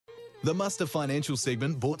The Muster Financial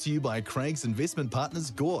segment brought to you by Craig's Investment Partners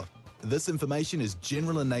Gore. This information is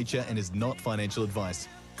general in nature and is not financial advice.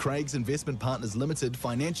 Craig's Investment Partners Limited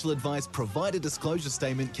financial advice provider disclosure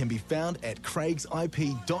statement can be found at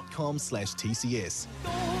craigsip.com/TCS.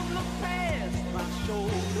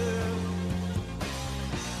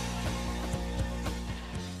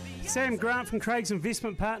 Sam Grant from Craig's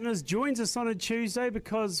Investment Partners joins us on a Tuesday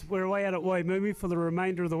because we're away out at Waimumu for the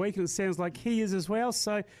remainder of the week, and it sounds like he is as well.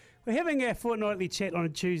 So we're having our fortnightly chat on a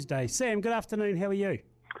Tuesday. Sam, good afternoon. How are you?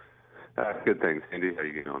 Good, thanks, Andy. How are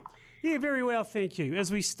you getting on? Yeah, very well, thank you.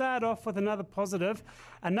 As we start off with another positive,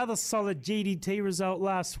 another solid GDT result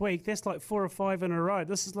last week. That's like 4 or 5 in a row.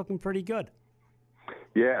 This is looking pretty good.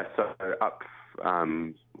 Yeah, so up,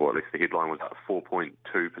 or at least the headline was up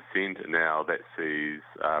 4.2%, and now that sees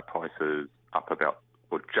prices up about,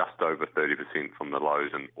 or just over 30% from the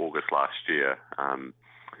lows in August last year,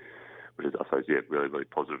 which is, I suppose, really, really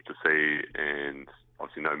positive to see. And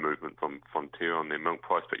obviously no movement from Fonterra on their milk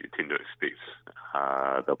price, but you tend to expect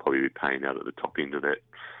they'll probably be paying out at the top end of that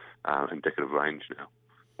indicative range now,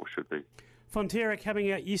 or should be. Fonterra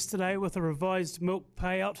coming out yesterday with a revised milk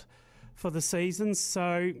payout for the season,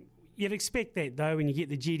 so you'd expect that, though, when you get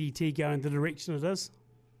the GDT going the direction it is.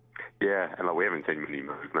 Yeah, and we haven't seen many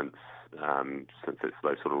movements since it's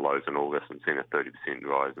those sort of lows in August, and seen a 30%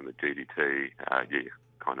 rise in the GDT.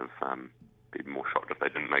 Kind of be more shocked if they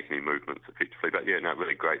didn't make any movements effectively. But yeah, no,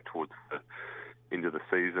 really great towards the end of the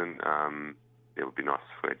season. It would be nice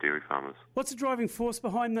for our dairy farmers. What's the driving force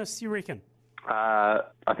behind this, you reckon? I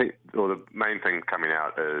think the main thing coming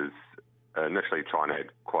out is initially China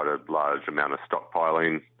had quite a large amount of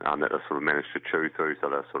stockpiling that they sort of managed to chew through, so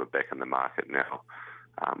they're sort of back in the market now,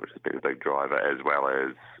 which has been a big driver, as well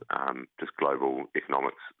as just global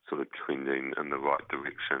economics sort of trending in the right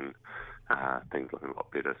direction. Things looking a lot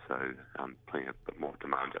better, so plenty a bit more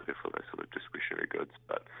demand out there for those sort of discretionary goods.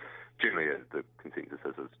 But generally, the consensus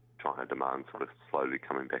is China demand sort of slowly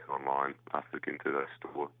coming back online after getting through those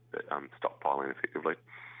stockpiling effectively.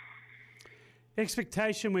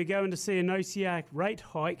 Expectation we're going to see an OCR rate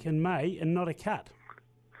hike in May and not a cut.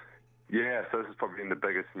 Yeah, so this has probably been the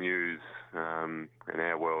biggest news in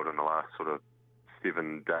our world in the last sort of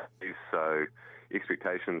 7 days. So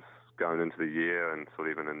expectations going into the year, and sort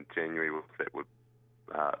of even in January, the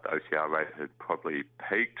OCR rate had probably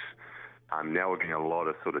peaked. Now we're getting a lot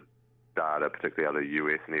of sort of data, particularly out of the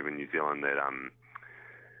US and even New Zealand, that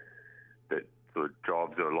sort of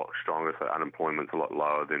jobs are a lot stronger, so unemployment's a lot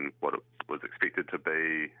lower than what it was expected to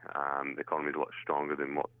be. The economy's a lot stronger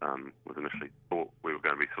than what was initially thought we were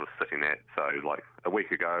going to be sort of sitting at. So like a week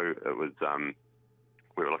ago, it was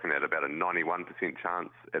we were looking at about a 91% chance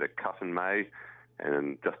at a cut in May,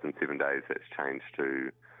 and just in 7 days that's changed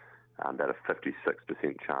to about a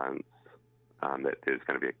 56% chance that there's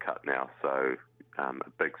going to be a cut now. So a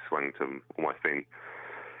big swing to almost a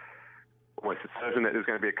certain that there's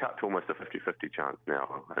going to be a cut to almost a 50-50 chance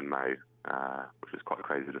now in May, which is quite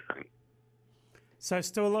crazy to think. So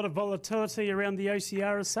still a lot of volatility around the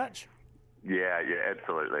OCR as such? Yeah,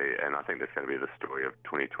 absolutely. And I think that's going to be the story of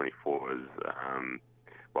 2024 is,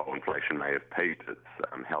 while inflation may have peaked, it's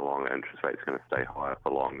how long the interest rate's going to stay higher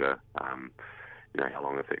for longer. How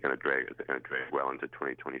long is it going to drag? Is it going to drag well into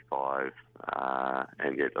 2025?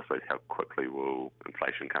 And yet, I suppose, how quickly will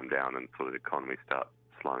inflation come down and sort of the economy start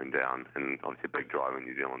slowing down? And obviously a big driver in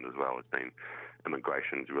New Zealand as well has been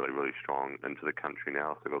immigration's really, really strong into the country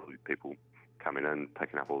now. So we've got all these people coming in,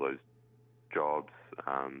 picking up all those jobs.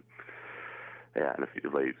 And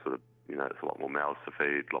effectively sort of, it's a lot more mouths to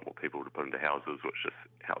feed, a lot more people to put into houses, which just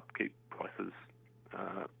help keep prices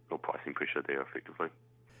or pricing pressure there effectively.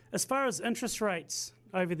 As far as interest rates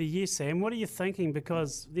over the year, Sam, what are you thinking?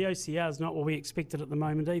 Because the OCR is not what we expected at the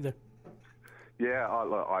moment either. Yeah,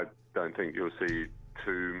 I don't think you'll see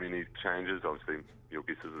too many changes. Obviously, your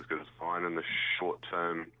guess is as good as mine in the short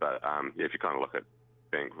term. But if you kind of look at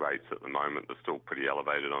bank rates at the moment, they're still pretty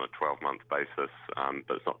elevated on a 12-month basis.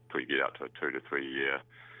 But it's not until you get out to a 2 to 3 year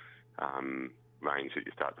range that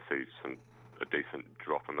you start to see a decent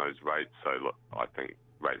drop in those rates. So look, I think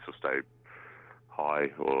rates will stay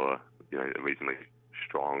high or reasonably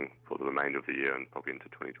strong for the remainder of the year and probably into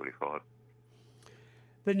 2025.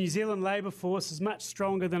 The New Zealand labour force is much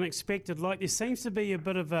stronger than expected. Like, there seems to be a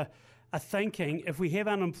bit of a thinking, if we have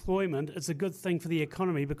unemployment, it's a good thing for the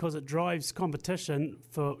economy because it drives competition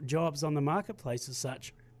for jobs on the marketplace as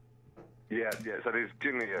such. Yeah. So there's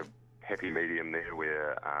generally a happy medium there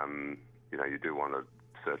where, you do want a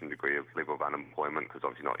certain degree of level of unemployment because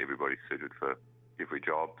obviously not everybody's suited for every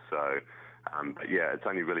job. So, it's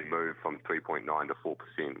only really moved from 3.9 to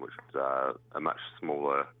 4%, which is a much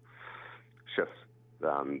smaller shift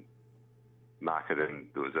market and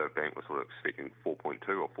the Reserve Bank was sort of expecting 4.2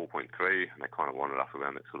 or 4.3, and they kind of wanted up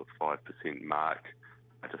around that sort of 5% mark,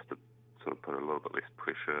 just to sort of put a little bit less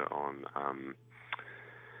pressure on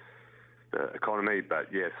the economy.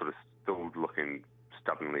 But yeah, sort of still looking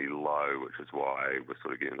stubbornly low, which is why we're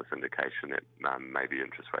sort of getting this indication that maybe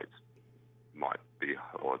interest rates might be,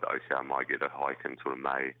 or the OCR might get a hike in sort of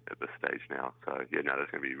May at this stage now. So yeah, no,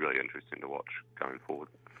 that's going to be really interesting to watch going forward.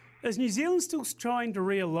 Is New Zealand still trying to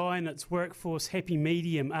realign its workforce happy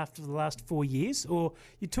medium after the last 4 years? Or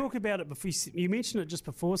you talk about it before, you mentioned it just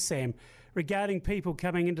before, Sam, regarding people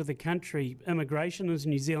coming into the country, immigration as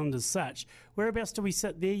New Zealand as such. Whereabouts do we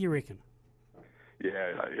sit there, you reckon?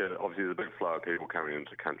 Yeah, obviously there's a big flow of people coming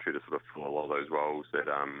into the country to sort of fill a lot of those roles that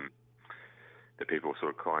people are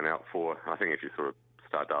sort of crying out for. I think if you sort of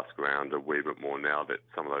start to ask around a wee bit more now, that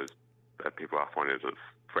some of those people are finding it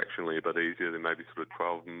fractionally a bit easier than maybe sort of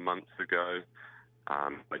 12 months ago.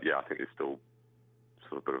 But yeah, I think there's still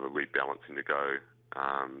sort of a bit of a rebalancing to go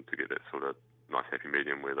to get that sort of nice happy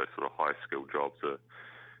medium where those sort of high skilled jobs are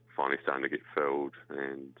finally starting to get filled,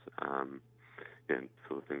 and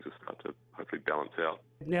sort of things will start to hopefully balance out.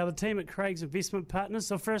 Now, the team at Craig's Investment Partners.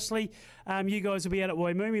 So firstly, you guys will be out at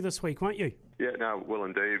Waimumi this week, won't you? Yeah, no, well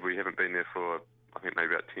indeed. We haven't been there for, I think,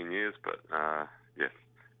 maybe about 10 years, but yeah,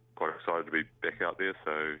 quite excited to be back out there.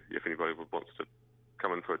 So if anybody wants to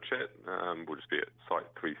come in for a chat, we'll just be at site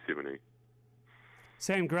 370.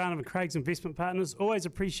 Sam Grant of Craig's Investment Partners, always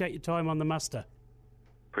appreciate your time on the muster.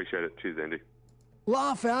 Appreciate it. Cheers, Andy.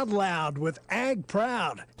 Laugh out loud with Ag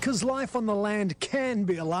Proud, because life on the land can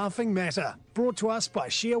be a laughing matter. Brought to us by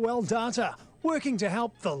Shearwell Data, working to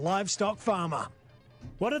help the livestock farmer.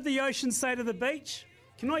 What did the ocean say to the beach?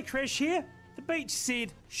 Can I crash here? The beach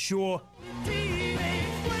said, sure.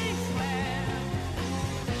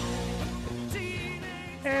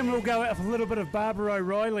 And we'll go out with a little bit of Barbara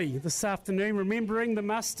O'Reilly this afternoon. Remembering the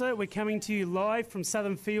muster, we're coming to you live from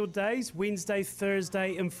Southern Field Days, Wednesday,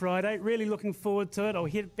 Thursday and Friday. Really looking forward to it. I'll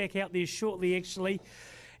head back out there shortly, actually.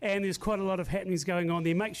 And there's quite a lot of happenings going on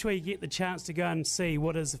there. Make sure you get the chance to go and see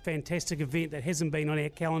what is a fantastic event that hasn't been on our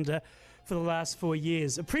calendar for the last 4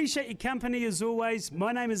 years. Appreciate your company as always.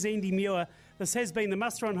 My name is Andy Muir. This has been the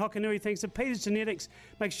Muster on Hokanui. Thanks to Peter's Genetics.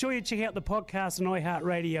 Make sure you check out the podcast on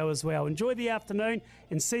iHeartRadio as well. Enjoy the afternoon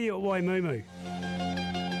and see you at Waimumu.